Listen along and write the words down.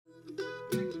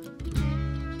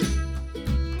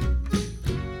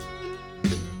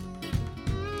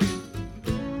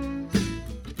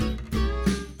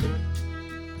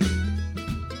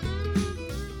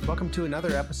welcome to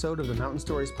another episode of the Mountain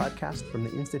Stories podcast from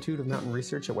the Institute of Mountain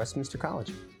Research at Westminster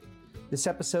College. This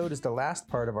episode is the last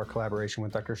part of our collaboration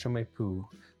with Dr. Shomei Pu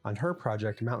on her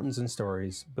project, Mountains and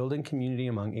Stories, Building Community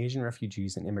Among Asian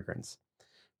Refugees and Immigrants.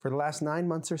 For the last 9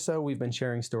 months or so, we've been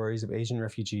sharing stories of Asian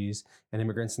refugees and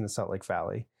immigrants in the Salt Lake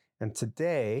Valley. And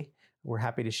today, we're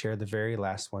happy to share the very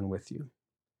last one with you.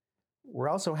 We're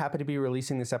also happy to be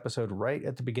releasing this episode right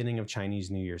at the beginning of Chinese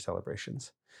New Year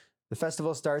celebrations. The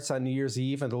festival starts on New Year's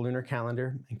Eve on the lunar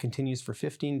calendar and continues for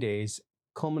 15 days,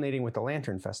 culminating with the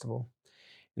Lantern Festival.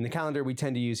 In the calendar we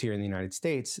tend to use here in the United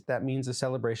States, that means the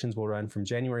celebrations will run from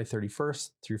January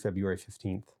 31st through February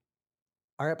 15th.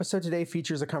 Our episode today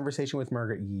features a conversation with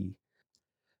Margaret Yi.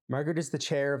 Margaret is the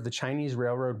chair of the Chinese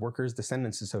Railroad Workers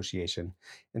Descendants Association,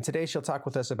 and today she'll talk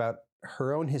with us about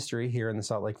her own history here in the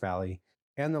Salt Lake Valley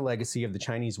and the legacy of the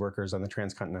Chinese workers on the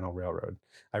Transcontinental Railroad.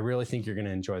 I really think you're going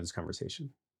to enjoy this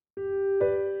conversation.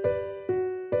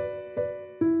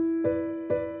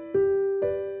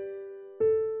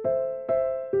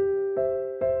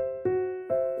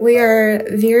 We are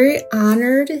very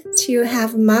honored to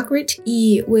have Margaret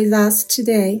Yi with us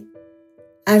today.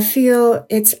 I feel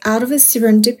it's out of a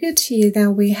serendipity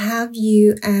that we have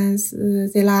you as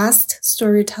the last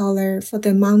storyteller for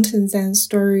the Mountains and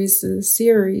Stories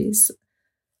series.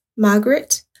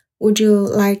 Margaret, would you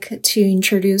like to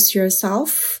introduce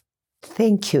yourself?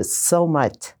 Thank you so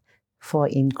much for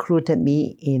including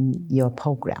me in your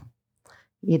program.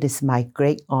 It is my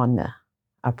great honor.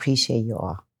 I appreciate you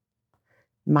all.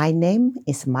 My name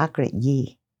is Margaret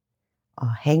Yi, or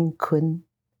Heng Kun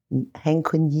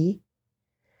Yi.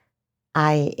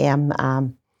 I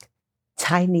am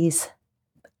Chinese.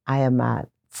 I am a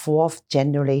fourth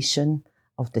generation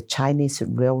of the Chinese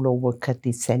railroad worker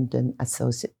descendant.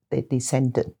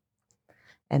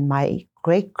 And my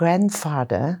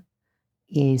great-grandfather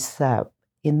is,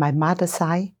 in my mother's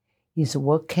side, is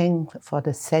working for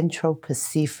the Central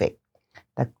Pacific.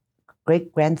 The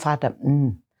great-grandfather,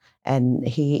 and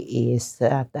he is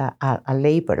a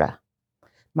laborer.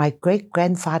 My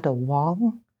great-grandfather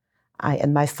Wang,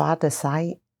 and my father's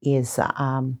side, is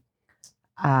a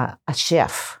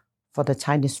chef for the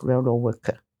Chinese railroad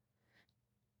worker.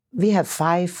 We have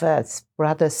 5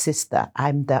 brothers, sisters.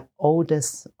 I'm the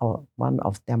oldest, or one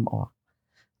of them all.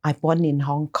 I'm born in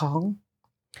Hong Kong.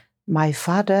 My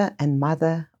father and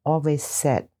mother always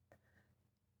said,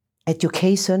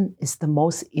 education is the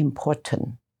most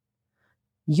important.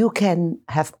 You can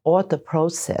have all the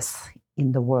process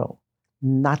in the world.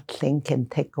 Nothing can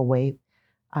take away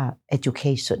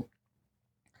education.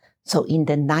 So in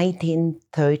the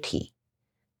 1930s,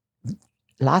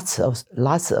 lots of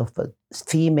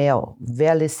female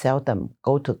very seldom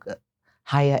go to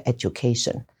higher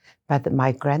education. But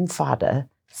my grandfather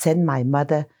sent my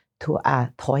mother to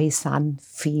a Toisan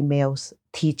females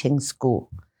teaching school.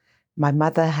 My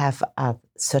mother have a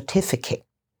certificate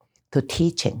to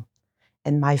teaching.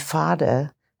 And my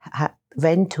father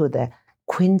went to the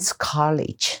Queen's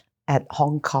College at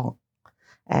Hong Kong,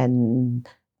 and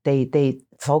they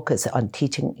focus on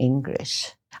teaching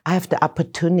English. I have the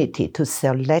opportunity to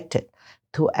select it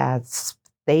to a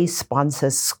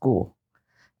state-sponsored school,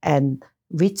 and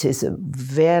which is a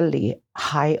very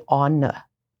high honor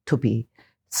to be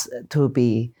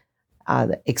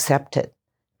accepted,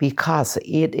 because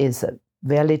it is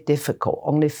very difficult.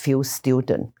 Only few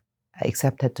students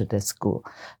accepted to the school.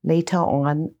 Later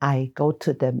on, I go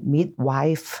to the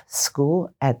midwife school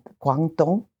at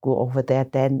Guangdong. Go over there.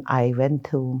 Then I went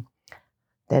to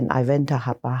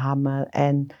Bahama,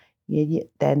 and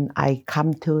then I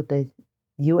come to the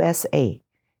USA,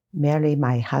 marry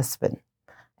my husband,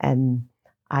 and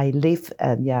I live.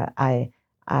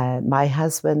 My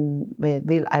husband.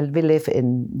 We live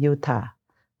in Utah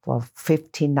for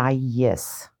 59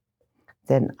 years.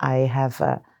 Then I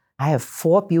have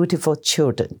 4 beautiful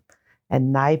children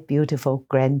and 9 beautiful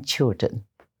grandchildren.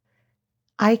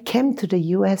 I came to the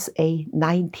USA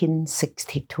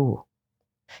 1962.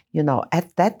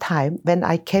 At that time, when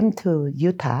I came to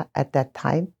Utah at that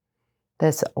time,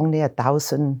 there's only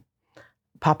 1,000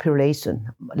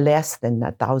 population, less than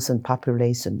 1,000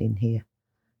 population in here.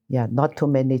 Yeah, not too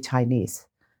many Chinese.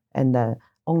 And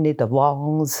only the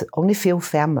Wangs, only few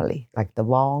family, like the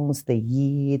Wangs, the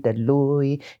Yi, the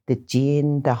Lui, the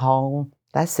Jin, the Hong.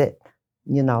 That's it,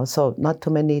 so not too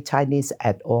many Chinese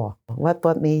at all. What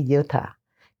brought me Utah?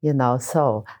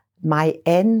 So my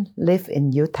aunt lived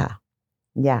in Utah.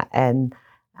 Yeah, and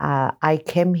I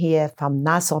came here from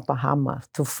Nassau, Bahama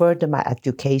to further my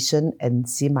education and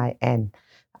see my aunt.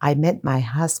 I met my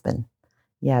husband.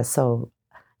 Yeah, so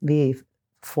we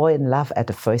fall in love at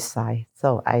the first sight.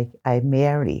 So I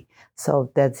marry.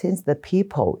 So that since the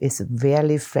people is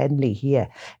very friendly here,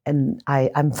 and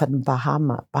I'm from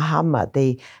Bahama.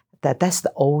 That's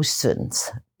the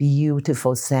oceans,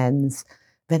 beautiful sands.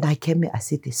 When I came here, I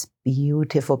see this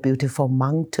beautiful, beautiful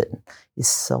mountain. It's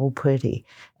so pretty.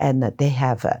 And they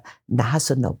have a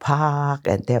national park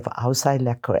and they have outside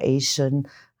recreation.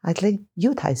 I think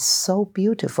Utah is so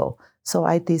beautiful. So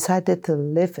I decided to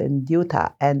live in Utah,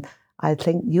 and I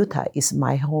think Utah is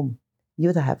my home.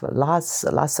 Utah have lots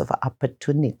of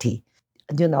opportunity.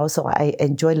 So I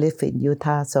enjoy living in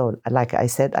Utah. So like I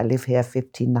said, I live here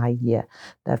 59 years.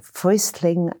 The first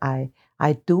thing I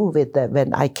do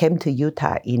when I came to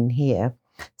Utah in here,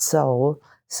 so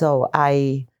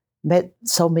I met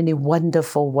so many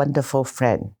wonderful, wonderful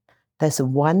friends. There's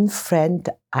one friend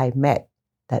I met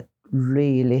that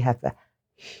really have a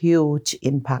huge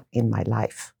impact in my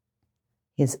life.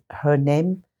 Her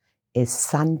name is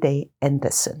Sunday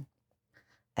Anderson.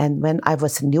 And when I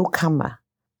was a newcomer,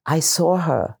 I saw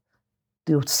her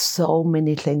do so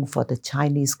many things for the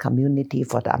Chinese community,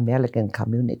 for the American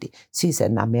community. She's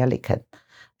an American.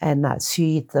 And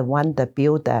she's the one that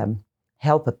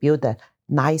helped build the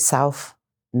 9 South,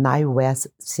 9 West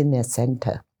Senior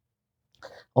Center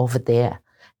over there.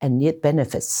 And it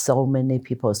benefits so many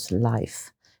people's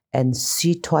life. And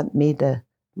she taught me the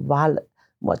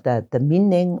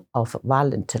meaning of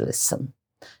volunteerism.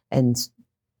 And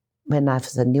when I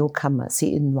was a newcomer,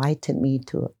 she invited me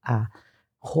to a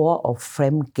Hall of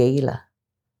Fame gala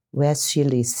where she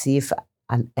received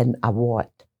an award.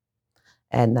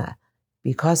 And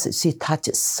because she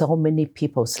touched so many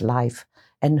people's life,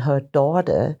 and her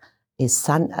daughter is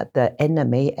son at the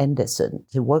NMA Anderson.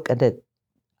 She worked at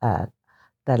the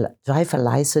driver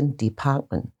license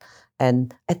department.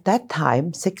 And at that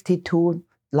time, 62,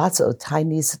 lots of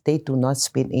Chinese, they do not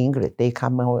speak English. They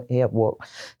come out here work.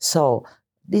 So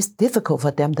it's difficult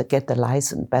for them to get the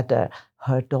license, but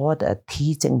her daughter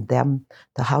teaching them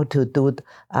how to do,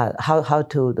 how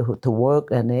to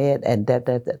work and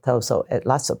that. So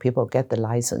lots of people get the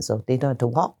license, so they don't have to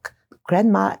walk.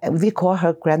 Grandma, we call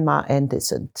her Grandma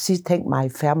Anderson. She take my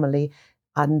family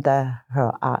under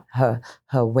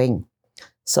her wing.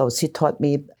 So she taught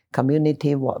me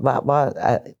community,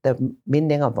 the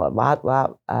meaning of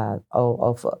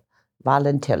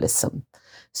volunteerism.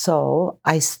 So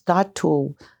I start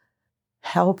to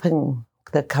helping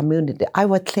the community. I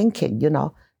was thinking,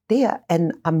 they are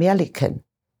an American.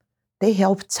 They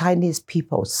help Chinese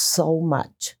people so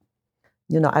much.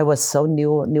 I was so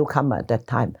newcomer at that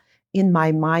time. In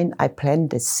my mind, I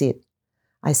planted the seed.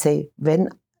 I say, when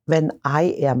I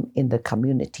am in the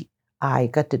community, I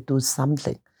got to do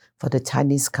something for the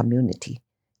Chinese community.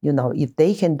 If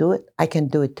they can do it, I can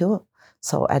do it too.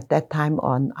 So at that time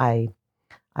on, I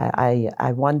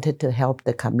wanted to help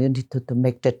the community to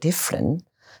make the difference.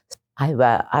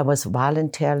 I was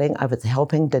volunteering. I was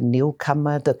helping the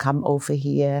newcomer to come over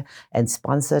here and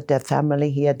sponsor their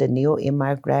family here, the new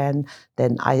immigrant.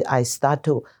 Then I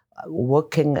started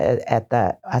working as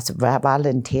a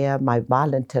volunteer. My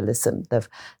volunteerism.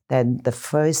 Then the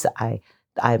first I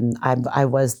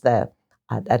was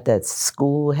at the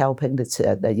school helping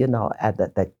at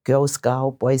the Girl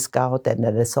Scout, Boy Scout, and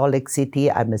at the Salt Lake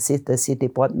City. I'm a city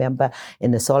board member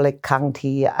in the Salt Lake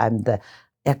County. I'm the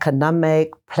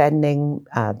economic planning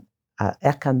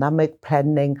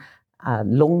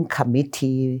loan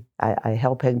committee. I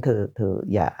helping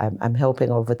I'm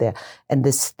helping over there. And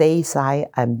the state side,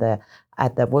 I'm the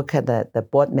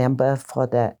board member for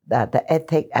the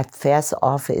Ethics Affairs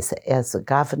Office as a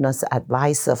governor's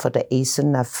advisor for the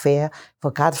Asian Affairs,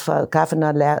 for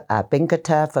Governor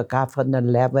Pinkerton, for Governor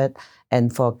Levitt,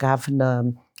 and for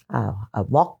Governor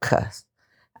Walker.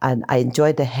 And I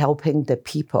enjoy helping the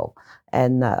people.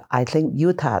 And I think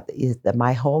Utah is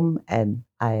my home, and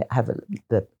I have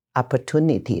the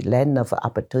opportunity, land of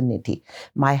opportunity.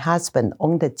 My husband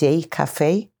owned the J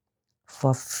Cafe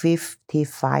for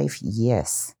 55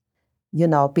 years.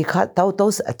 Because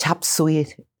those are chop suey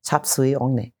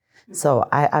only. So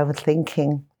I was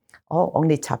thinking,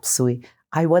 only chop suey.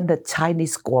 I want the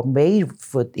Chinese gourmet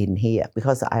food in here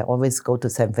because I always go to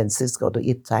San Francisco to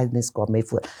eat Chinese gourmet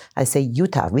food. I say,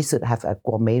 Utah, we should have a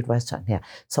gourmet restaurant here.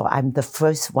 So I'm the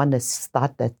first one to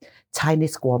start the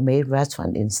Chinese gourmet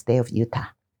restaurant in the state of Utah.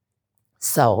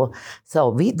 So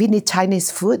we need Chinese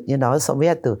food, so we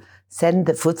have to send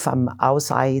the food from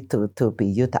outside to be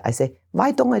Utah. I say,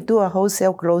 why don't I do a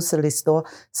wholesale grocery store?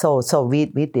 So we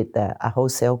did a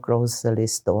wholesale grocery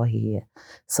store here.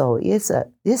 So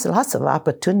there's lots of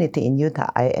opportunity in Utah.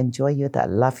 I enjoy Utah, I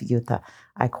love Utah.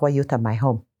 I call Utah my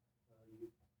home.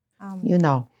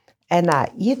 And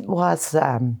it was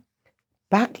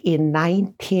back in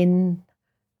 59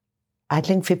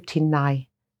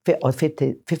 or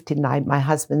 59, my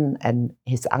husband and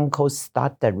his uncle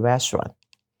started the restaurant.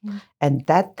 And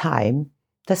that time,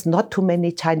 there's not too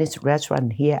many Chinese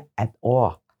restaurants here at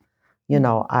all.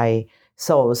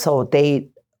 So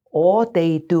all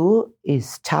they do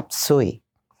is chop suey.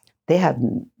 They have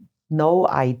no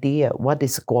idea what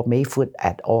is gourmet food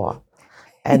at all.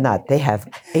 And they have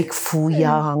egg foo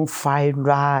young, fried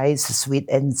rice, sweet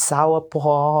and sour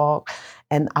pork.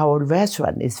 And our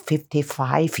restaurant is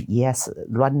 55 years,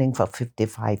 running for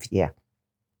 55 years.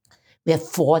 We have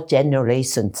 4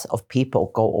 generations of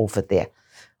people go over there.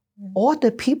 All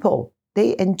the people,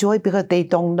 they enjoy because they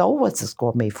don't know what's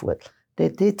gourmet food.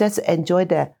 They just enjoy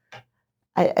the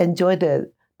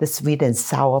sweet and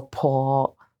sour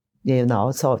pork,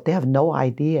 so they have no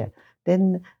idea.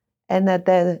 Then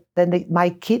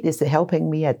my kid is helping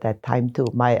me at that time too.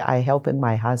 I helping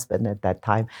my husband at that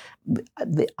time.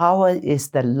 Our is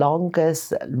the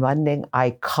longest running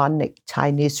iconic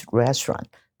Chinese restaurant.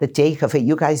 The J Cafe.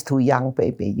 You guys too young,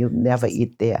 baby. You never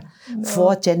eat there. No.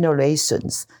 4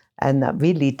 generations, and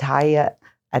we retired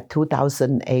at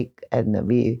 2008, and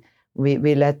we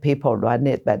let people run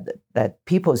it, but that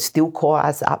people still call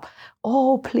us up.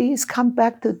 Oh, please come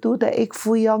back to do the egg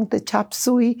foo young, the chop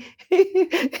suey,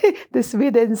 the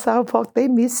sweet and sour pork. They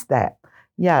miss that.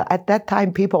 Yeah, at that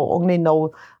time, people only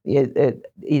know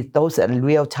those are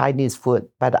real Chinese food.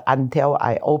 But until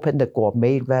I opened the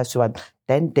gourmet restaurant,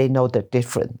 then they know the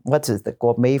difference. What is the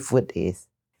gourmet food is?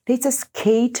 They just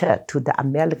cater to the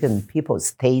American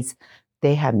people's taste.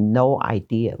 They have no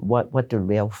idea what the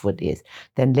real food is.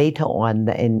 Then later on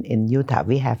in Utah,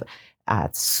 we have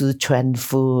Sichuan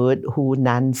food,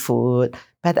 Hunan food.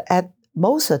 But at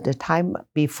most of the time,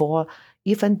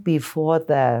 even before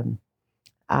the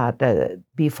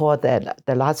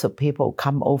lots of people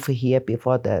come over here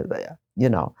before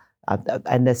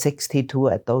and the 62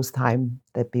 at those time,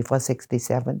 before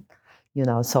 67,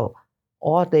 so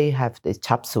all they have is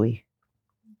chop suey.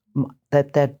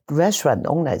 The restaurant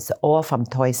owners all from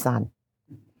Toisan.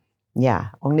 Yeah,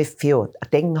 only few.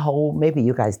 Ding Ho, maybe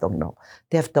you guys don't know.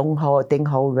 They have Ding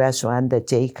Ho restaurant, the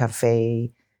J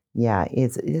Cafe. Yeah,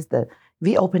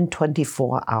 we open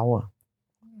 24 hours.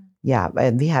 Yeah,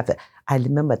 and we have, I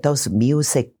remember those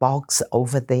music box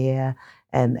over there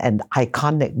and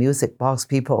iconic music box.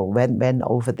 People went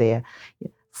over there.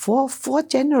 4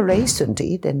 generations to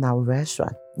eat in our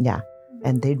restaurant. Yeah,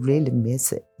 and they really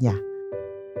miss it. Yeah.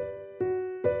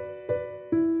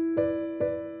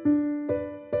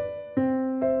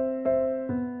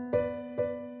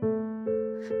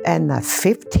 And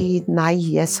 59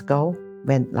 years ago,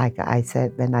 like I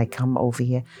said, when I come over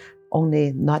here,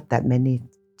 only not that many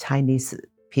Chinese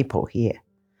people here.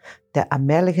 The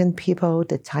American people,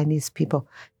 the Chinese people,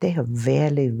 they are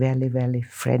very, very, very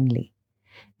friendly.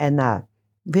 And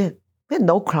we're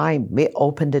no crime. We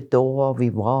open the door, we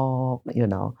walk,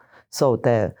 So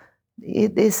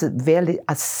it is very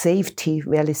safety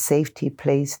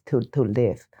place to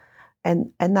live.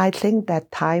 And I think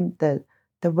that time the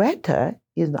weather,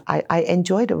 I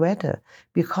enjoy the weather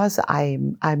because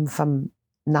I'm from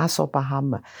Nassau,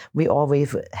 Bahamas. We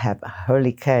always have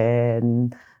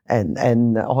hurricane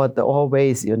and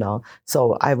always,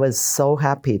 So I was so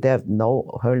happy there's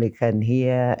no hurricane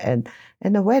here, and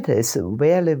the weather is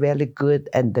really, really good,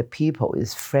 and the people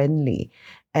is friendly,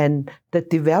 and the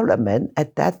development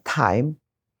at that time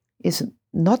is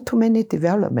not too many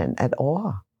development at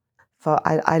all. For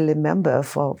I remember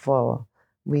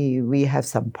we have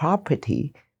some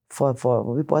property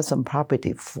we bought some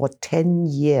property for 10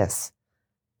 years.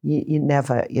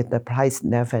 The price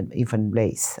never even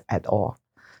raised at all.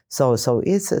 So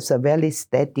it's a very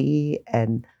steady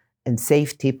and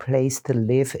safety place to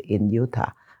live in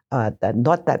Utah.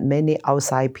 Not that many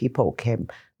outside people came.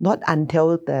 Not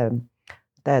until the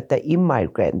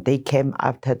immigrant, they came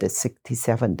after the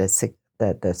 67, the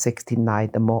 69,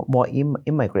 the more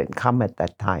immigrant come at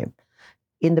that time.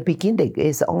 In the beginning,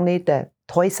 it's only the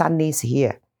Toisanese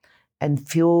here and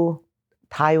few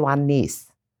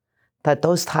Taiwanese. That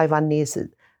those Taiwanese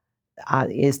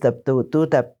is to do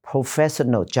the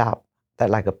professional job,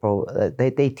 like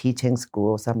they teach in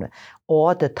school or something.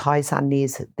 Or the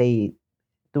Taiwanese, they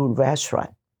do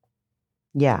restaurant.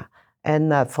 Yeah,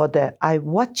 and I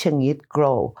watching it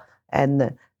grow,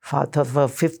 and for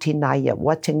 59 years,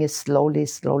 watching it slowly,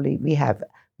 we have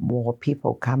more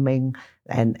people coming,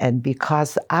 and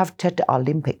because after the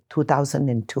Olympic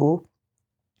 2002,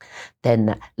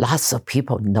 then lots of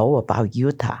people know about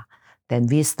Utah. Then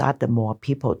we started more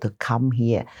people to come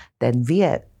here. Then we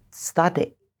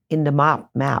started in the map.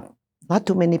 Not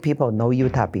too many people know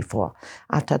Utah before.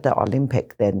 After the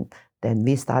Olympic, then Then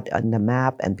we start on the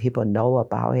map and people know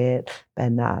about it.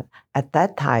 And at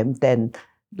that time, then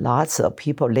lots of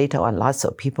people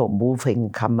moving,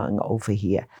 coming over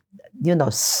here.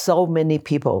 So many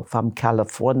people from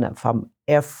California, from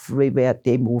everywhere,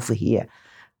 they move here.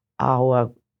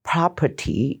 Our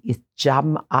property is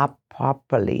jumped up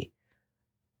probably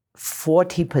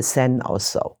 40% or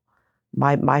so.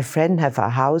 My friend have a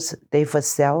house they for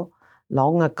sale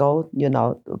long ago,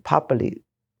 probably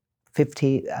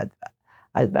 50,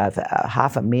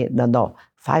 half a million,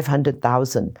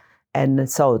 500,000. And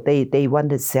so they want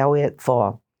to sell it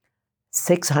for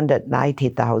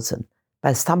 690,000.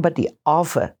 But somebody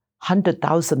offer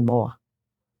 100,000 more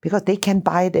because they can't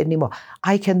buy it anymore.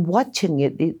 I can watching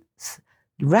it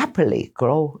rapidly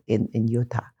grow in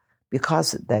Utah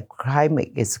because the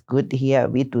climate is good here.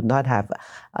 We do not have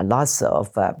a lot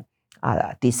of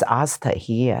disaster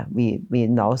here. We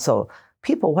know, so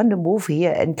people want to move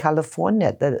here. In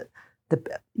California,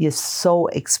 is so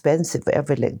expensive,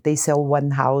 everything. They sell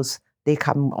one house, they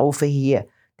come over here.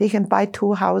 They can buy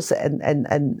 2 houses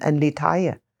and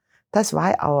retire. That's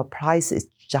why our price is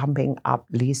jumping up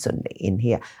recently in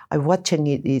here. I'm watching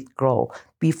it grow.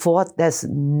 Before, there's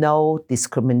no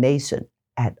discrimination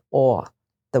at all,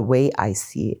 the way I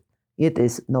see it. It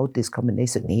is no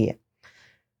discrimination here.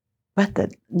 But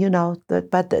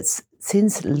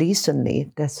since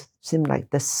recently, there seems like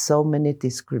there's so many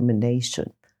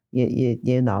discrimination.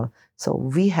 So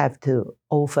we have to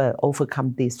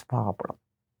overcome this problem.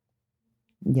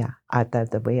 Yeah,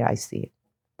 that's the way I see it.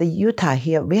 The Utah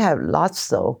here, we have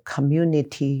lots of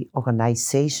community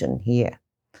organization here.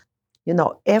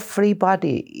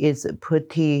 Everybody is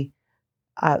pretty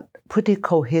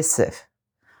cohesive.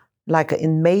 Like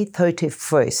in May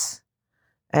 31st,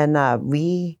 and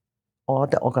all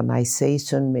the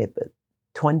organization, maybe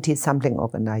 20-something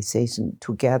organization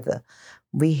together,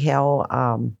 we held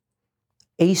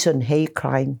Asian hate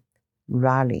crime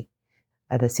rally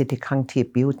at the city county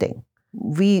building.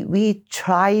 We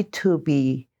try to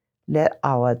let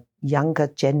our younger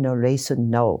generation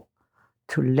know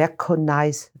to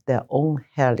recognize their own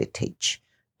heritage,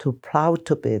 to proud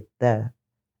to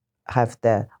have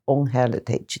their own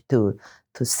heritage to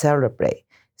celebrate.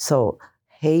 So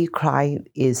hate crime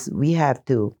is, we have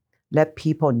to let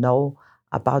people know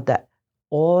about that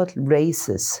all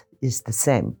races is the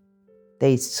same.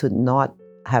 They should not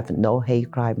have no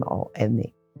hate crime or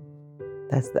any.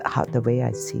 That's the way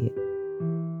I see it.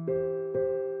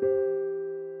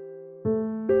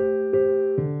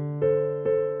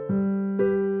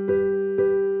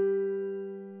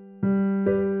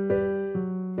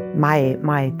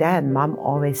 My dad and mom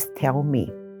always tell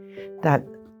me that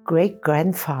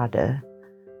great-grandfather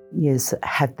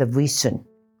have the vision,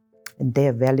 and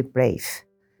they're very brave.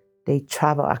 They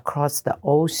travel across the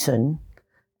ocean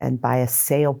and by a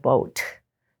sailboat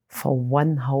for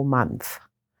 1 whole month.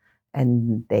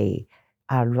 And they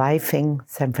are arriving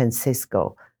San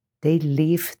Francisco. They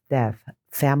leave their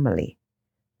family,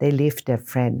 they leave their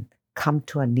friend, come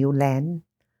to a new land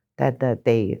that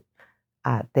they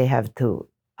have to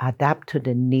adapt to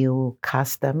the new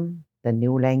custom, the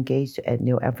new language, and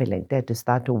new everything. They have to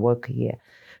start to work here.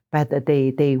 But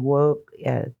they work,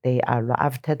 they are,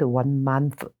 after the 1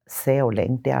 month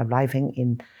sailing, they are arriving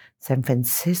in San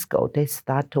Francisco. They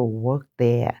start to work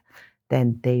there.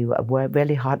 Then they were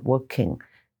very hardworking,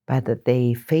 but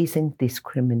they facing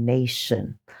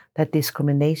discrimination. That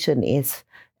discrimination is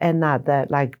another,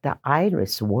 like the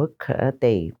Irish worker,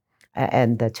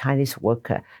 and the Chinese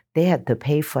worker, they had to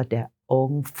pay for their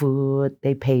own food,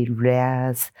 they pay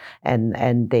rent,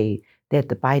 and they had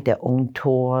to buy their own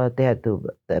tour. They had to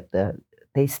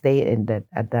they stay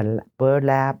at the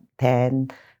burlap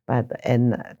tent,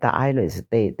 and the Irish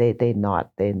they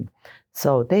not then.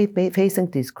 So they facing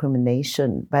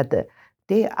discrimination, but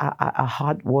they are a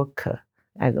hard worker.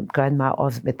 And grandma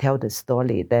always tell the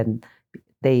story. Then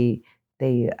they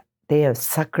have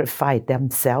sacrificed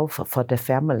themselves for the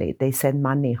family. They send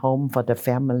money home for the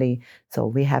family, so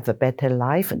we have a better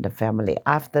life in the family.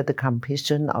 After the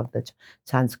completion of the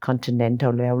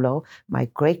Transcontinental Railroad, my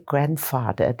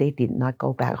great-grandfather, they did not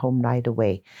go back home right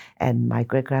away. And my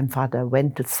great-grandfather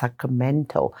went to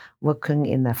Sacramento, working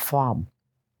in a farm.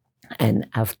 And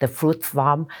of the fruit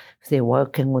farm, they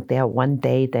working there one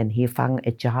day, then he found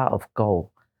a jar of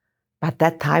gold. But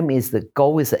that time the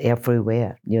gold is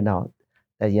everywhere, gold.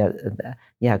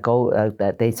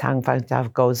 They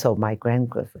found gold. So my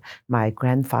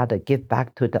grandfather give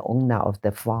back to the owner of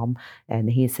the farm, and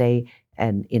he say,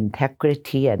 and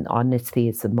integrity and honesty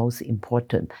is the most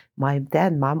important. My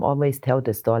dad and mom always tell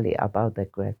the story about the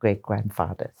great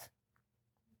grandfathers.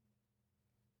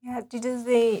 Yeah, did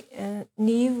they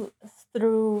live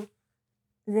through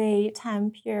the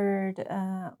time period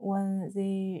when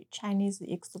the Chinese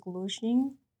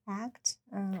Exclusion Act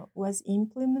was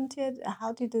implemented?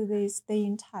 How did they stay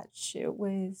in touch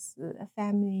with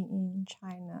family in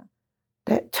China?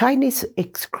 The Chinese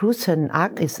Exclusion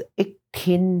Act is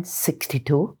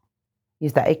 1862.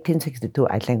 Is that 1862,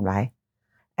 I think, right?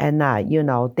 And,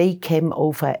 they came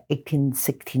over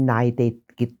 1869, they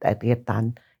get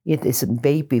done. It is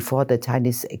way before the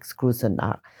Chinese Exclusion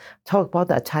Act. Talk about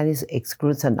the Chinese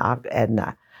Exclusion Act, and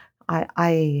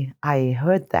I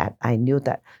heard that, I knew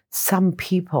that some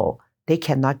people, they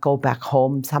cannot go back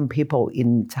home. Some people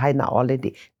in China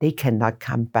already, they cannot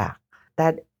come back.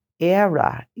 That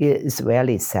era is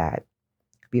really sad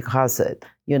because,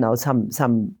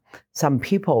 some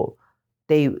people,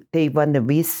 they want to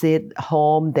visit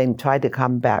home, then try to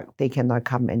come back. They cannot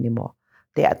come anymore.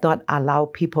 They are not allow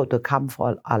people to come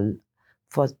for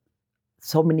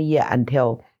so many years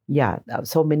until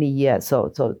so many years.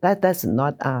 So that's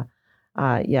not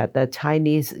the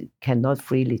Chinese cannot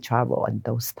freely travel in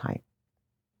those times.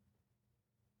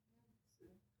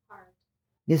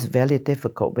 It's very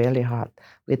difficult, very hard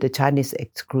with the Chinese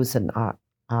Exclusion Act.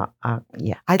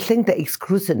 I think the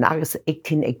Exclusion Act is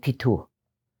 1882.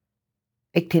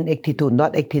 1882,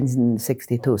 not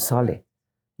 1862, sorry.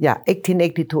 Yeah,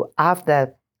 1882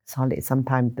 after, sorry,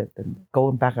 sometime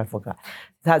going back, I forgot.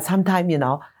 That sometime,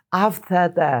 after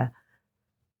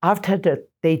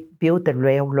they built the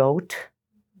railroad,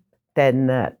 then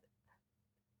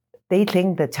they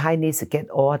think the Chinese get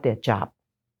all their job,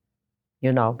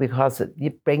 because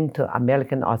it bring to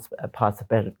American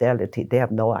prosperity. They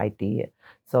have no idea.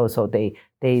 So they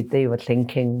were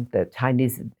thinking the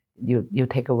Chinese, you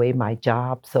take away my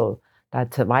job. So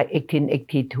that's why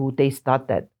 1882 they start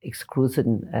that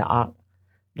exclusion act.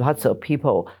 Lots of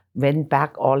people went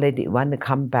back already, want to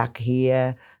come back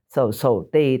here. So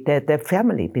their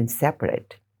family been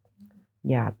separate.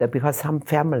 Yeah, because some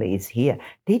families here,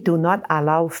 they do not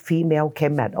allow female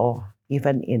came at all,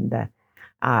 even in the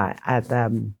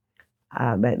when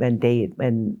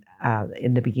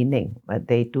in the beginning, when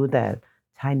they do the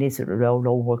Chinese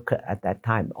railroad worker at that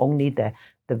time, only the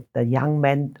young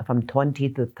men from 20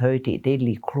 to 30, they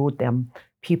recruit them.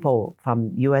 People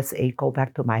from USA go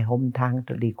back to my hometown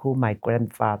to recruit my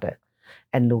grandfather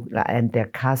and their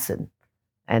cousin,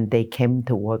 and they came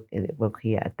to work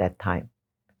here at that time.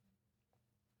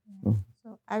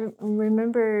 So I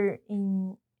remember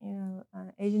in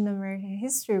Asian American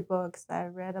history books I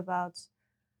read about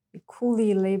the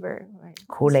coolie labor, right?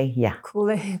 Coolie, yeah.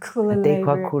 Coolie they labor.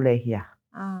 call coolie, yeah.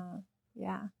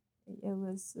 Yeah, it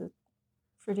was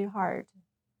pretty hard.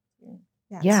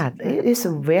 Yeah, it is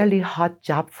a really hard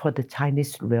job for the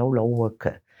Chinese railroad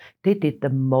worker. They did the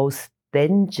most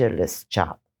dangerous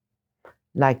job.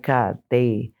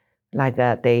 They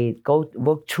go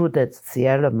work through the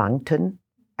Sierra Mountain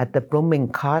at the blooming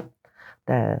cart.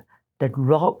 The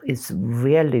rock is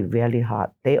really, really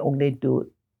hard. They only do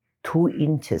 2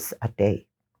 inches a day.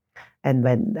 And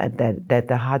when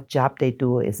the hard job they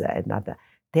do is another.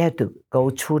 They have to go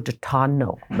through the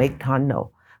tunnel, make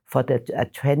tunnel for the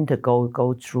train to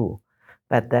go through.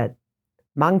 But the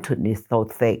mountain is so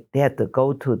thick, they have to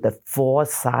go to the 4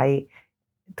 sides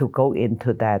to go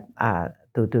into that,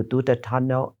 to do the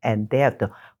tunnel, and they have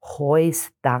to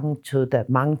hoist down to the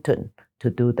mountain to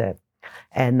do that.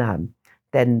 And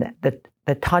then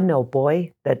the tunnel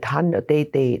boy,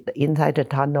 they inside the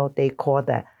tunnel, they call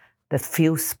the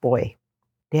fuse boy.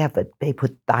 They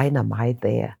put dynamite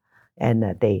there, and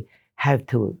they have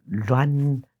to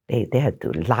run. They have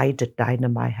to light the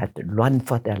dynamite, have to run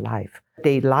for their life.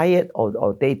 They light it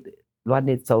or they run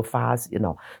it so fast,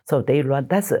 So they run.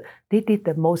 They did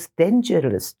the most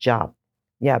dangerous job.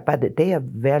 Yeah, but they are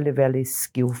very, very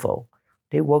skillful.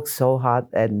 They work so hard,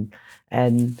 and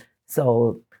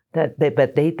so but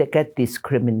they get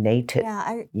discriminated. Yeah,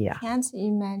 I can't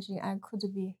imagine I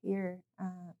could be here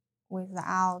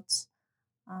without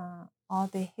all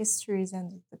the histories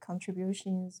and the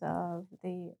contributions of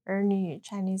the early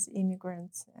Chinese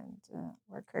immigrants and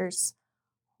workers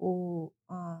who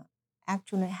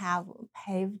actually have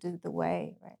paved the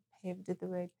way, right? Paved the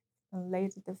way and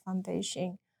laid the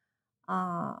foundation.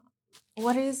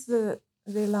 What is the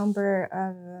number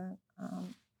of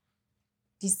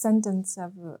descendants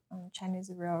of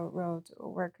Chinese railroad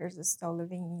workers still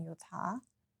living in Utah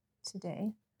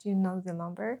today? Do you know the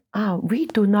number? We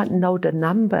do not know the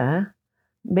number.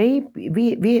 Maybe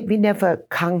we never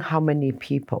count how many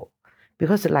people,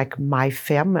 because like my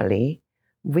family,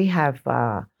 we have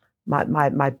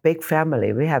my big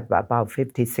family, we have about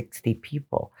 50, 60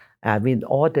 people. With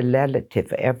all the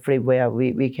relatives everywhere,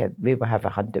 we will have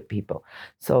 100 people.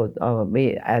 So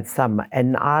we add some,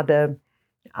 and other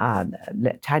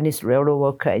the Chinese railroad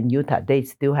worker in Utah, they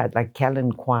still have like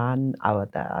Kellen Kwan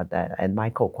and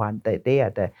Michael Kwan. They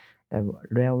are the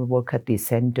railroad worker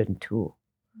descendant too.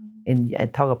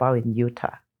 And talk about in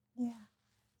Utah. Yeah.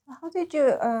 How did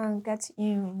you get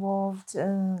involved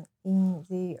in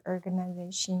the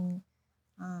organization,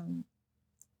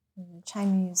 the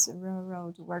Chinese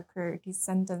Railroad Worker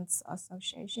Descendants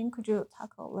Association? Could you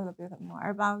talk a little bit more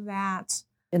about that?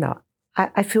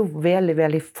 I feel very,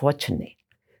 very fortunate.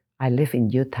 I live in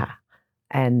Utah,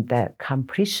 and the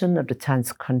completion of the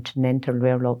Transcontinental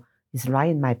Railroad is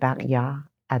right in my backyard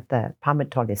at the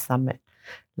Promontory Summit.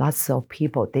 Lots of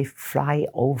people, they fly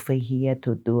over here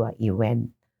to do an event,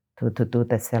 to do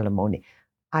the ceremony.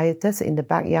 I just in the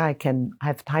backyard, I can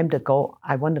have time to go.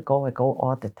 I want to go, I go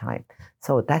all the time.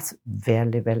 So that's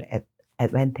very, very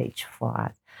advantage for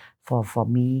us, for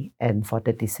me and for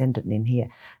the descendant in here.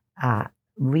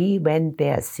 We went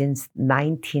there since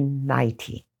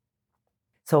 1990.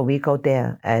 So we go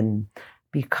there, and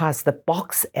because the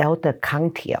Box Elder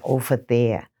County over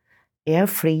there,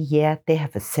 every year they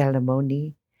have a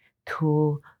ceremony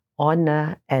to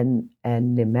honor and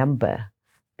remember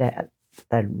the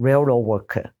railroad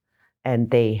worker. And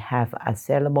they have a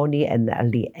ceremony and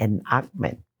the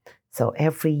enactment. So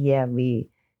every year we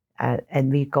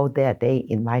go there. They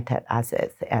invited us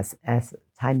as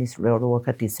Chinese railroad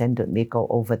worker descendant. We go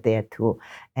over there too,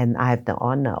 and I have the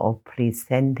honor of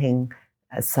presenting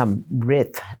some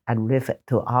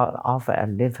to offer a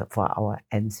wreath for our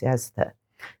ancestors.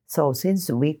 So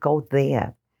since we go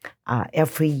there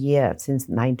every year since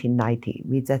 1990,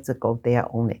 we just go there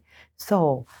only.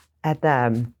 So at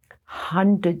the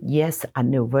 100 years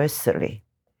anniversary,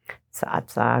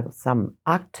 some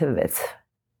activists,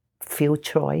 Phil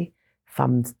Choi,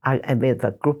 with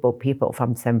a group of people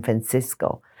from San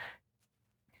Francisco,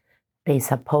 they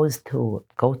supposed to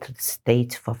go to the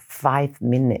stage for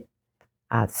 5-minute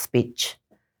speech,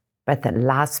 but the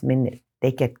last minute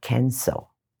they get canceled.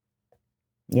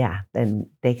 Yeah, then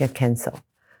they get canceled.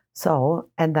 So,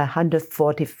 and the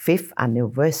 145th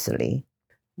anniversary,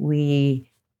 we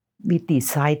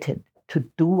decided to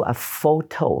do a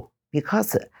photo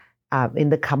because in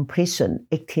the completion,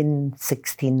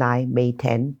 1869, May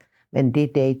 10, when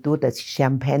they do the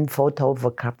champagne photo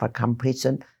for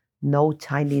completion, no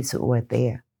Chinese were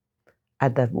there.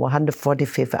 At the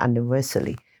 145th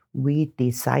anniversary, we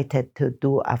decided to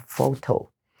do a photo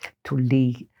to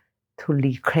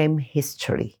reclaim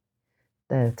history.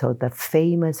 So the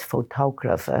famous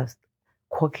photographer,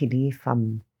 Corky Lee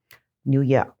from New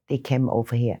York, they came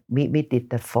over here. We did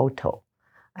the photo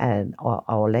and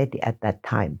already at that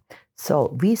time.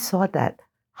 So we saw that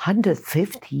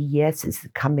 150 years is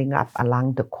coming up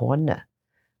along the corner.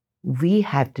 We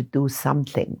have to do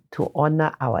something to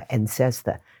honor our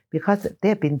ancestors because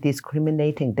they've been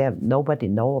discriminating them. Nobody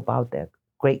know about their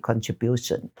great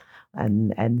contribution.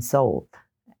 And so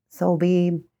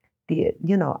we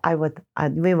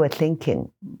were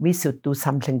thinking we should do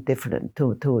something different,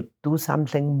 to do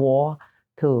something more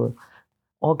to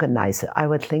organize. I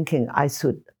was thinking I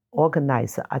should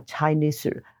organize a Chinese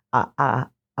I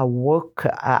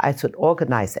should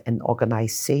organize an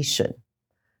organization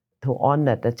to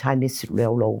honor the Chinese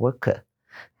railroad worker.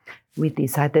 We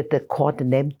decided to call the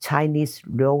name Chinese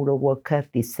Railroad Worker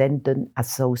Descendant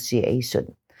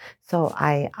Association. So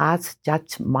I asked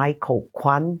Judge Michael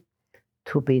Kwan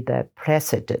to be the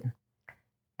president,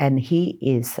 and he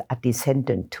is a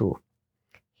descendant too.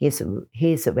 He's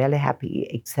very happy he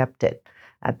accepted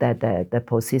the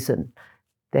position.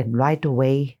 Then right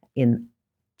away in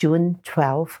June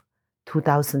 12,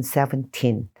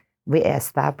 2017, we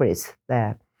established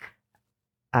the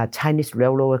Chinese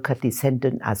Railroad Worker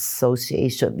Descendant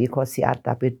Association because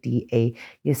CRWDA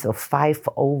is a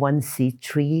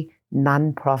 501c3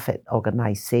 non-profit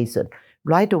organization.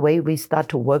 Right away, we start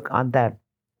to work on the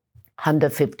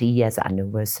 150 years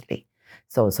anniversary.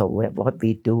 So what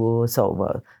we do,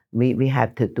 we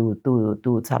have to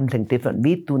do something different.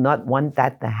 We do not want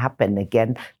that to happen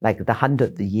again, like the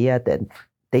 100th year, then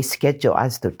they schedule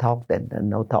us to talk, then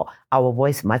no talk. Our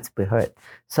voice must be heard.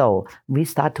 So we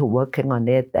started working on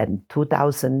it, and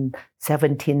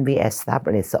 2017 we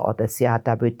established the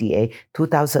CRWDA.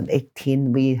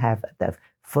 2018 we have the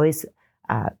first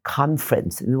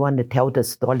conference. We want to tell the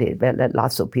story. Let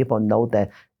lots of people know the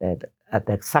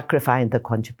sacrifice and the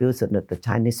contribution of the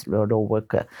Chinese railroad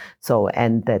worker. So,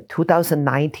 and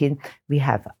 2019 we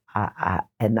have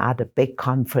another big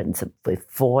conference with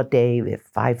 4 days with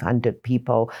 500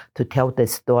 people to tell the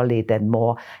story, then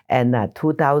more. And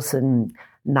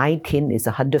 2019 is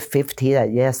 150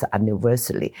 years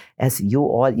anniversary. As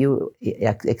you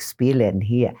experience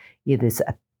here, it is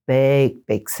a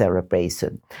big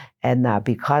celebration, and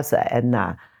because and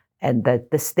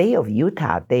the state of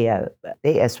Utah, they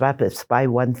established by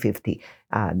 150.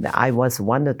 I was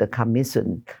one of the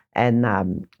commission,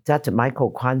 and Judge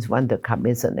Michael Kwan won the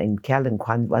commission, and Kellen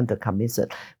Kwan won the commission.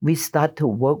 We start to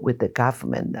work with the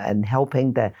government and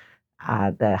helping the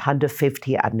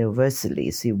 150th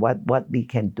anniversary. See what we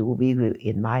can do. We will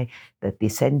invite the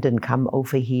descendant come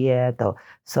over here. And the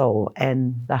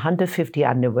 150th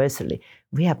anniversary,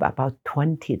 we have about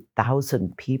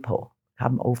 20,000 people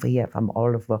come over here from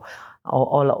all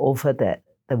over the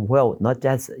world, not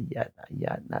just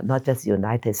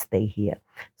United States here.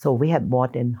 So we have more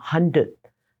than 100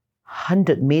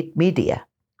 media,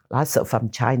 lots of from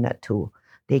China too.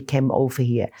 They came over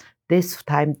here. This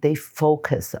time they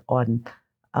focus on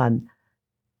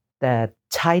the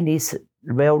Chinese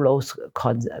railroad's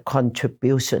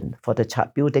contribution for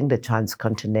building the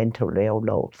transcontinental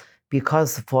railroad.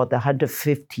 Because for the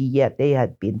 150 years, they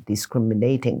had been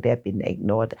discriminating, they had been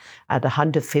ignored. At the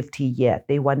 150 years,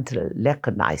 they want to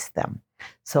recognize them.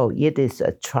 So it is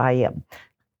a triumph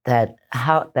that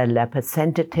how the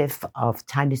representative of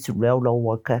Chinese railroad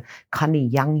worker, Connie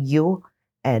Yang Yu,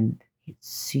 and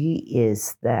she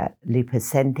is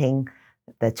representing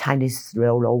the Chinese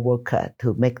railroad worker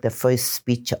to make the first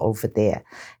speech over there.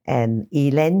 And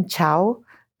Elaine Chow,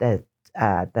 the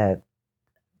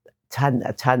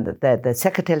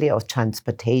Secretary of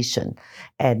Transportation,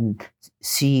 and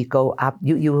she go up,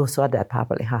 you saw that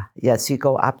probably, huh? Yeah, she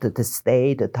go up to the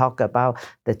state to talk about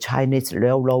the Chinese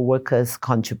railroad workers'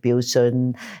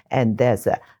 contribution, and there's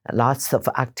lots of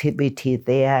activity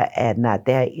there, and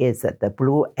there is the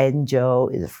Blue Angel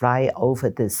is fly over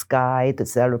the sky, the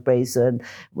celebration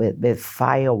with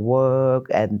firework,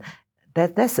 and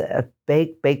that's a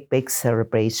big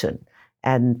celebration.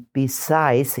 And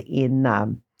besides,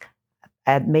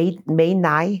 at May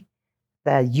 9,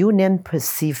 the Union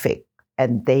Pacific,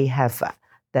 and they have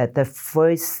the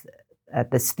first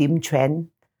the steam train.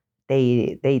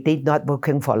 They not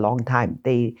working for a long time.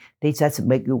 They just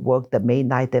make you work. The May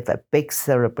 9, they have a big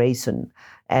celebration,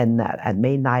 and at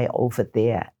May 9 over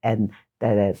there, and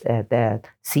the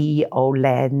CEO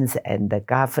lands and the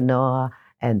governor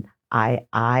and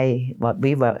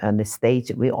we were on the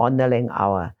stage. We honoring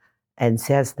our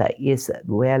ancestor is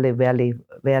very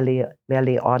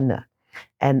honored.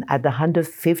 And at the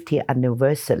 150th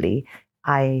anniversary,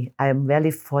 I am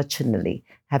very fortunately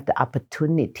have the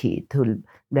opportunity to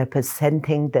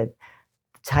representing the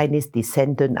Chinese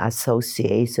Descendant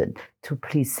Association to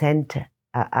present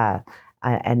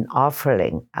an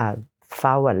offering,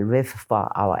 flower wreath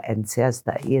for our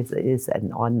ancestor is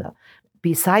an honor.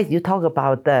 Besides, you talk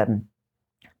about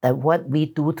what we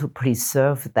do to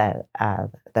preserve the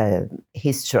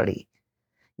history.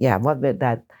 Yeah,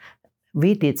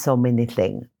 we did so many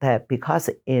things that because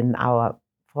in our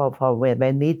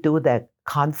when we do the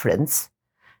conference,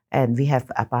 and we have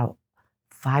about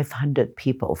 500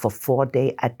 people for 4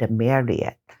 days at the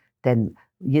Marriott, then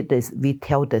we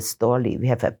tell the story. We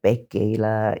have a big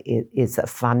gala. It's a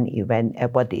fun event.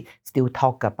 Everybody still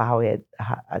talk about it,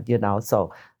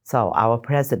 So our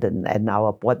president and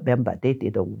our board member, they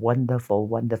did a wonderful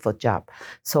job.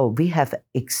 So we have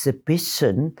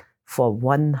exhibition for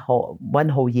one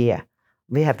whole year.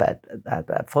 We have a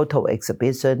photo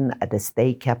exhibition at the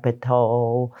state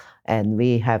capitol, and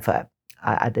we have at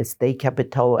the state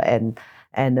capitol and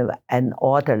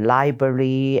all the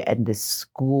library and the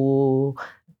school.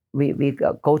 We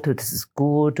go to the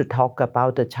school to talk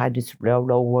about the Chinese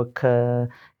railroad worker.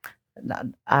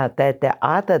 The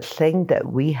other thing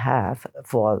that we have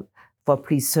for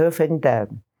preserving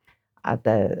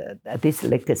this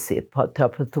legacy,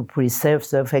 to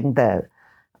preserving the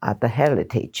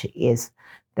heritage is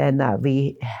then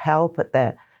we help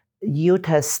the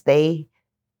Utah State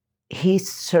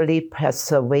History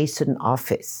Preservation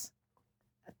Office,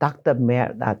 Dr.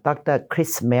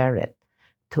 Chris Merritt,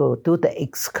 to do the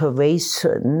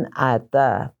excavation at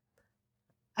the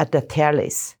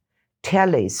terrace.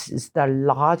 Terrace is the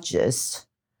largest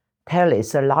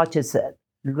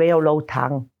railroad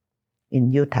town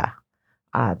in Utah,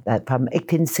 from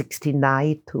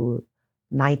 1869 to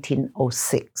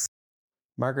 1906.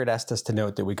 Margaret asked us to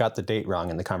note that we got the date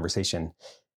wrong in the conversation.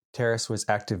 Terrace was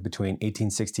active between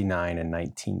 1869 and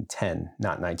 1910,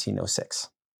 not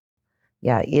 1906.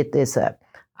 Yeah, it is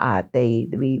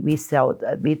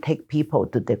we take people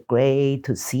to the grave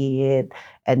to see it,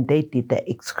 and they did the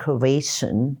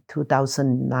excavation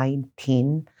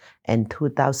 2019 and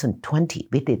 2020.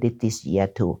 We did it this year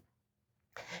too.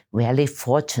 Very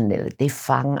fortunately, they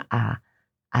found a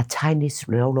Chinese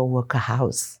railroad worker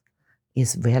house.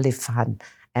 It's very fun.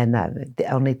 And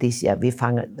only this year we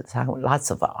found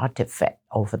lots of artifacts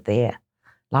over there,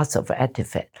 lots of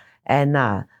artifacts.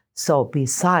 And so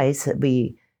besides,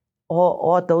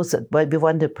 all those, but we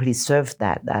want to preserve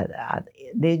that.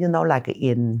 Like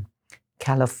in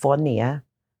California,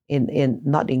 in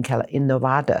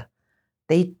Nevada,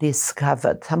 they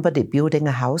discovered somebody building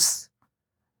a house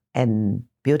in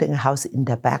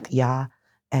the backyard,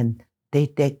 and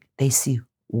they see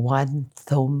one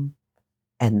thumb,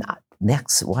 and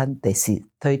next one they see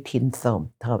 13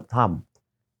 thumb.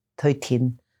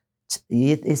 13.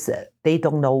 It is. They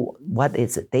don't know what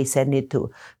is it. They send it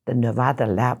to the Nevada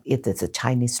lab. It is a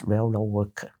Chinese railroad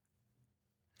worker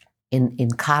in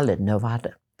Carlin,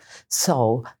 Nevada.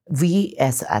 So we,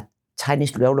 as a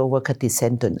Chinese Railroad Worker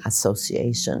Descendant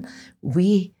Association,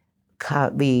 we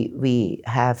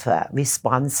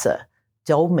sponsor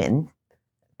Zhou,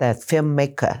 the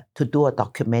filmmaker, to do a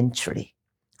documentary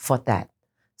for that.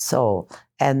 So,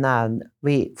 and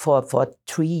we for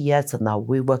 3 years now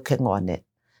we're working on it.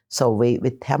 So we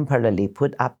temporarily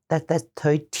put up that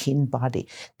 13 body.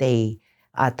 They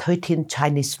are 13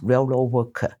 Chinese railroad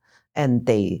worker, and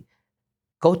they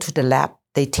go to the lab.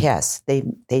 They test. They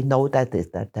know that is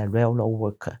the railroad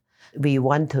worker. We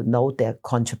want to know their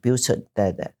contribution.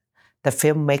 The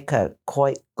filmmaker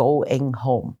called Going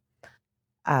Home.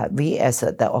 We as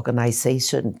the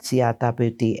organization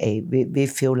CRWDA, we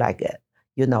feel like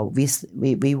we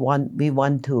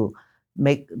want to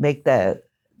make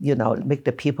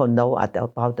the people know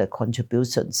about the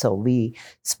contribution. So we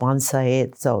sponsor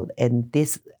it. So, and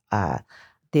this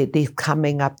they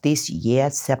coming up this year,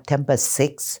 September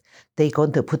 6th, they're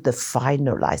going to put the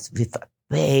finalized with a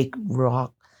big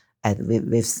rock and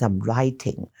with some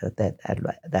writing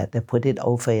that they put it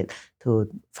over it to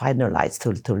finalize,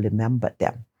 to remember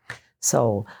them.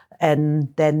 So,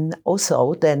 and then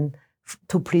also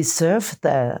to preserve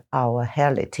our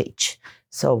heritage.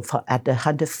 So at the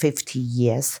 150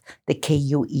 years, the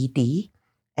KUED,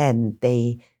 and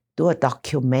they do a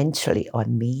documentary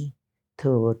on me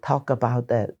to talk about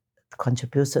the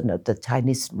contribution of the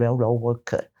Chinese railroad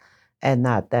worker, and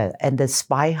the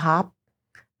Spy Hub,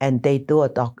 and they do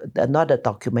another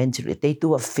documentary. They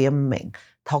do a filming,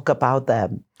 talk about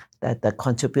the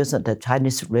contribution of the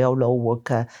Chinese railroad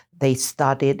worker. They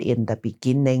started in the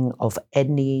beginning of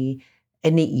any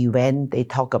event. They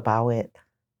talk about it.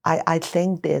 I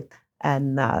think that,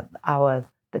 and the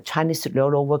Chinese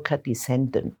railroad worker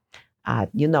descendant,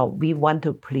 we want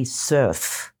to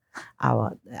preserve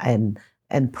our and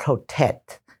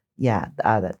protect,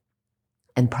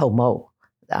 and promote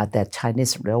the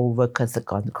Chinese railroad workers'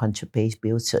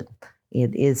 contribution.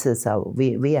 It is so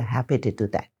we are happy to do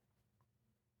that.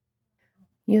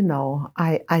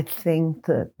 I think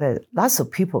that lots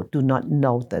of people do not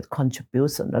know the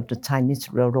contribution of the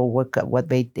Chinese railroad worker, what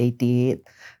they did.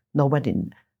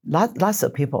 Lots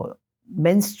of people,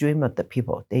 mainstream of the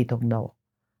people, they don't know.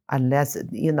 Unless,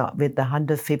 with the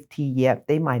 150 years,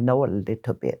 they might know a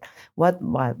little bit. What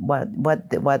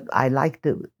I like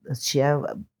to share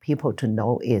people to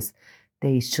know is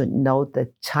they should know the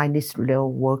Chinese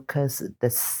rail workers, the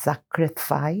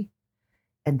sacrifice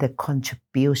and the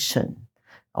contribution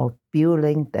of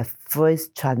building the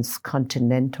first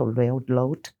transcontinental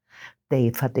railroad. They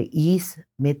for the East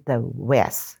meet the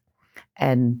West,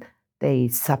 and they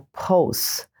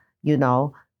suppose,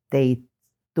 they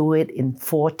do it in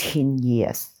 14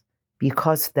 years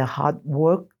because the hard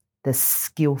work, the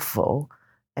skillful,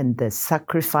 and the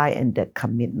sacrifice and the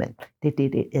commitment. They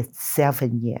did it in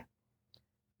 7 years.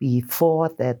 Before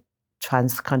the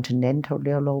transcontinental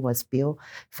railroad was built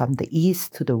from the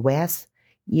east to the west,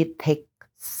 it takes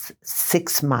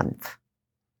 6 months.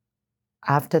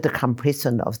 After the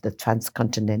completion of the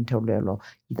transcontinental railroad,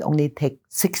 it only takes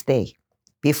 6 days.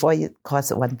 Before it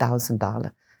cost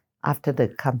 $1,000. After the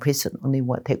completion, only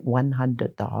take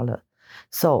 $100.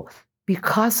 So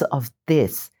because of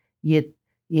this, it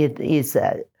is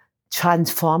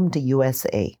transformed the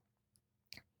USA.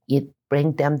 It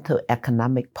brings them to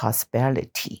economic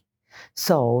prosperity.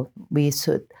 So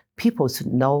people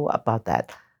should know about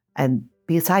that. And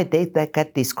besides, they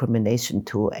get discrimination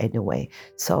too anyway.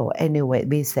 So anyway,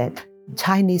 we said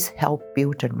Chinese helped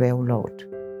build the railroad.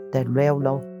 The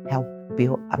railroad helped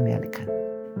build America.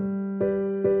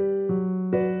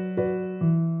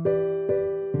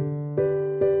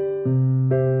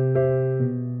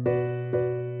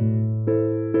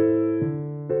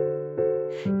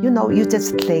 You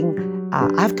just think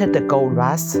after the gold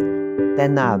rush,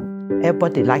 then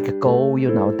everybody like gold.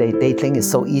 They think it's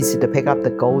so easy to pick up the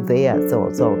gold there. So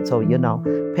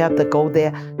pick up the gold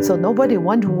there. So nobody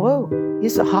want to work.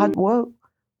 It's a hard work.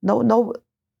 No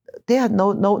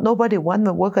nobody want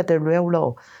to work at the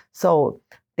railroad. So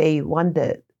they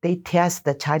test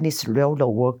the Chinese railroad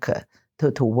worker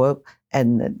to work,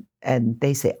 and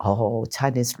they say, oh,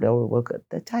 Chinese railroad worker,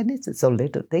 the Chinese is so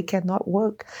little, they cannot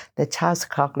work. The Charles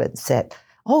Coughlin said,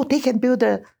 oh, they can build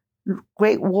a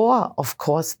Great Wall. Of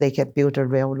course, they can build a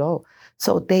railroad.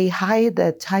 So they hire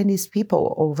the Chinese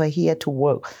people over here to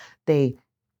work.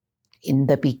 In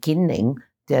the beginning,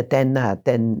 then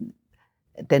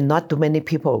not too many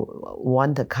people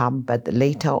want to come, but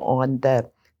later on,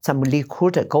 some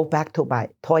recruiter go back to my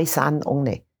Toi San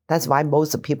only. That's why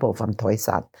most people from Toi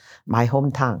San, my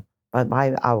hometown. But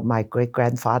my great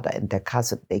grandfather and their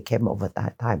cousin, they came over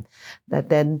that time.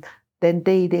 Then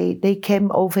they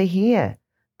came over here.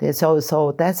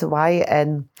 So that's why,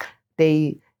 and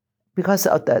because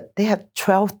they have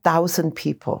 12,000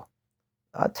 people,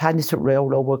 Chinese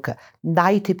railroad worker,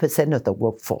 90% of the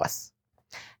workforce,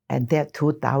 and there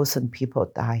 2,000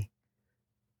 people die.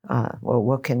 Were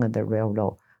working on the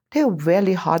railroad. They're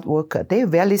really hard worker. They're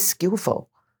really skillful.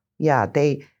 Yeah,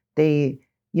 they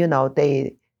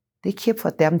keep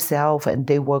for themselves and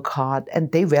they work hard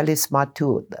and they really smart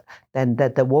too. Then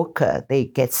the worker, they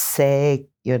get sick,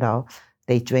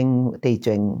 they drink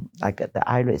like the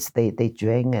Irish, they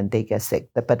drink and they get sick.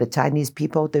 But the Chinese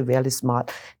people, they're really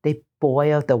smart. They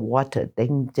boil the water, they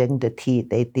drink the tea.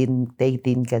 They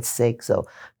didn't get sick. So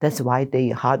that's why they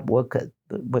hard workers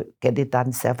get it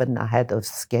done 7 ahead of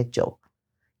schedule.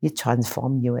 You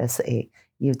transform USA.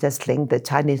 You just think the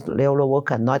Chinese railroad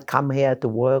worker not come here to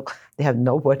work. They have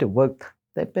nowhere to work.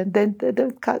 But then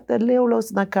the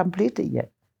railroad's not completed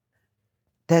yet.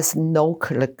 There's no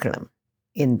curriculum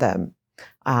in them.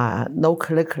 No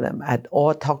curriculum at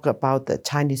all talk about the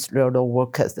Chinese railroad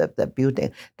workers of the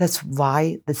building. That's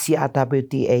why the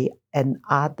CRWDA and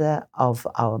other of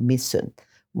our mission,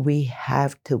 we're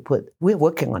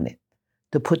working on it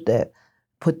to put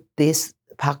this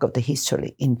part of the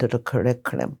history into the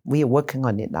curriculum. We are working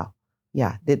on it now.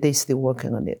 Yeah, they're still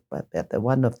working on it. But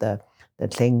one of the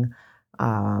thing,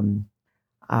 I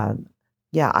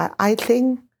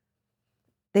think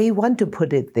they want to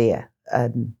put it there.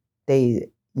 They,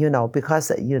 because,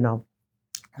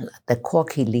 the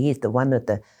Corky Lee is one of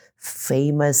the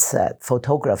famous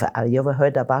photographer. Have you ever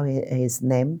heard about his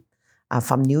name?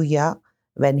 From New York.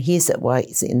 When he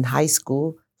was in high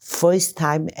school, first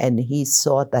time, and he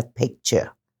saw that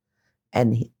picture,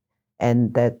 and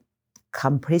the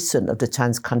completion of the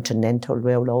Transcontinental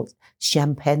Railroad,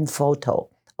 champagne photo,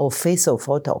 official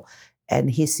photo, and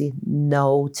he see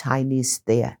no Chinese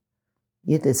there.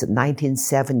 It is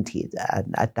 1970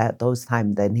 at those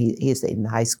times. Then he's in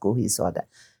high school. He saw that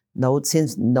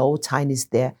since no Chinese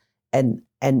there, and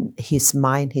his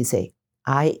mind, he say,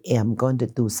 I am going to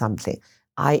do something.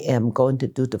 I am going to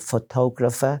do the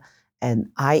photographer,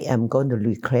 and I am going to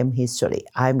reclaim history.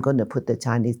 I'm going to put the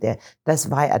Chinese there. That's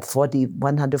why at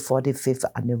 145th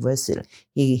anniversary,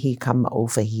 he come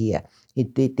over here. He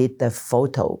did the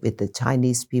photo with the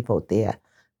Chinese people there,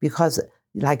 because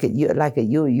like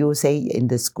you say in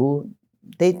the school,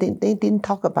 they didn't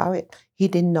talk about it. He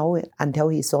didn't know it until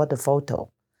he saw the photo.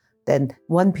 Then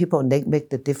one people make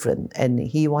the difference, and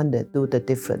he wanted to do the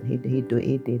difference. He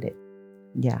did it.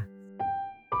 Yeah.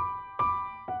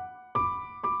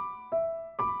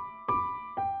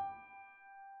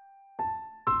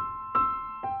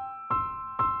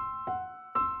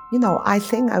 I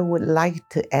think I would like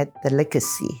to add the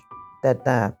legacy that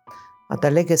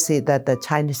the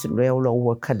Chinese railroad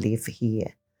worker live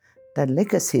here. The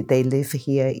legacy they live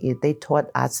here is they taught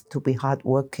us to be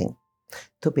hardworking,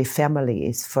 to be family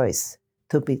is first,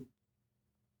 to be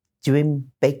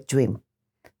big dream.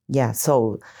 Yeah.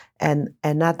 So and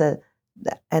another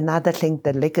thing,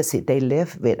 the legacy they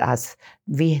live with us.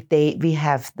 We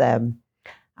have the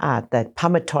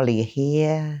dormitory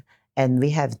here. And we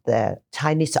have the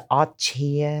Chinese art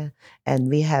here, and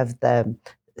we have the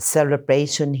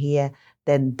celebration here.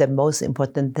 Then the most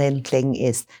important thing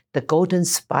is the Golden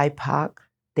Spy Park.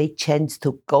 They changed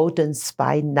to Golden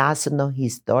Spy National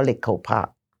Historical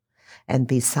Park. And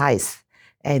besides,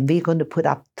 we're going to put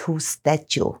up 2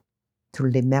 statues to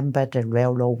remember the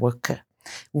railroad worker.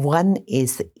 One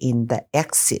is in the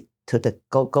exit to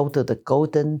go to the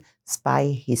Golden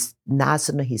Spy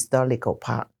National Historical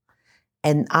Park.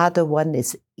 Another one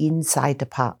is inside the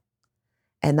park.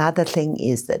 Another thing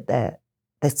is that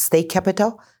the state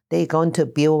capitol, they're going to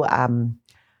build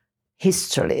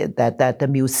history, the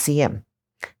museum.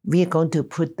 We're going to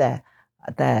put the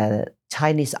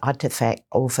Chinese artifact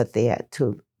over there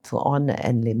to honor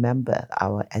and remember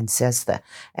our ancestor.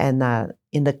 And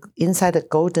inside the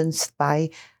Golden Spy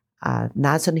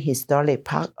National Historic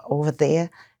Park over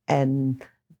there, and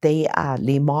they are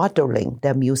remodeling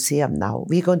the museum now.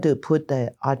 We're going to put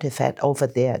the artifact over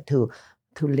there to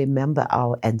remember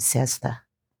our ancestor.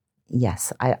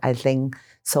 Yes, I think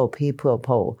so. People,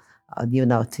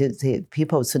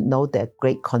 people should know their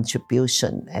great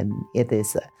contribution, and it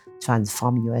is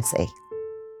Transform USA.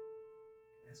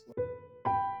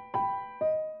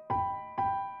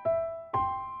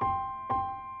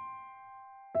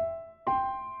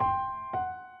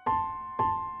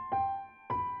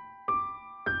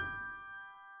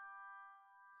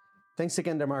 Thanks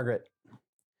again to Margaret.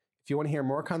 If you want to hear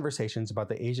more conversations about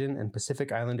the Asian and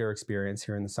Pacific Islander experience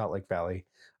here in the Salt Lake Valley,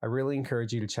 I really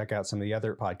encourage you to check out some of the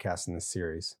other podcasts in this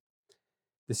series.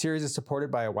 The series is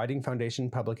supported by a Whiting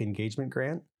Foundation Public Engagement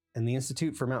Grant, and the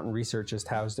Institute for Mountain Research is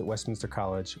housed at Westminster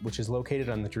College, which is located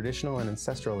on the traditional and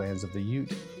ancestral lands of the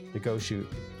Ute, the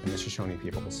Goshute, and the Shoshone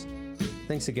peoples.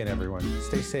 Thanks again, everyone.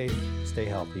 Stay safe, stay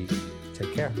healthy,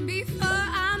 take care. Before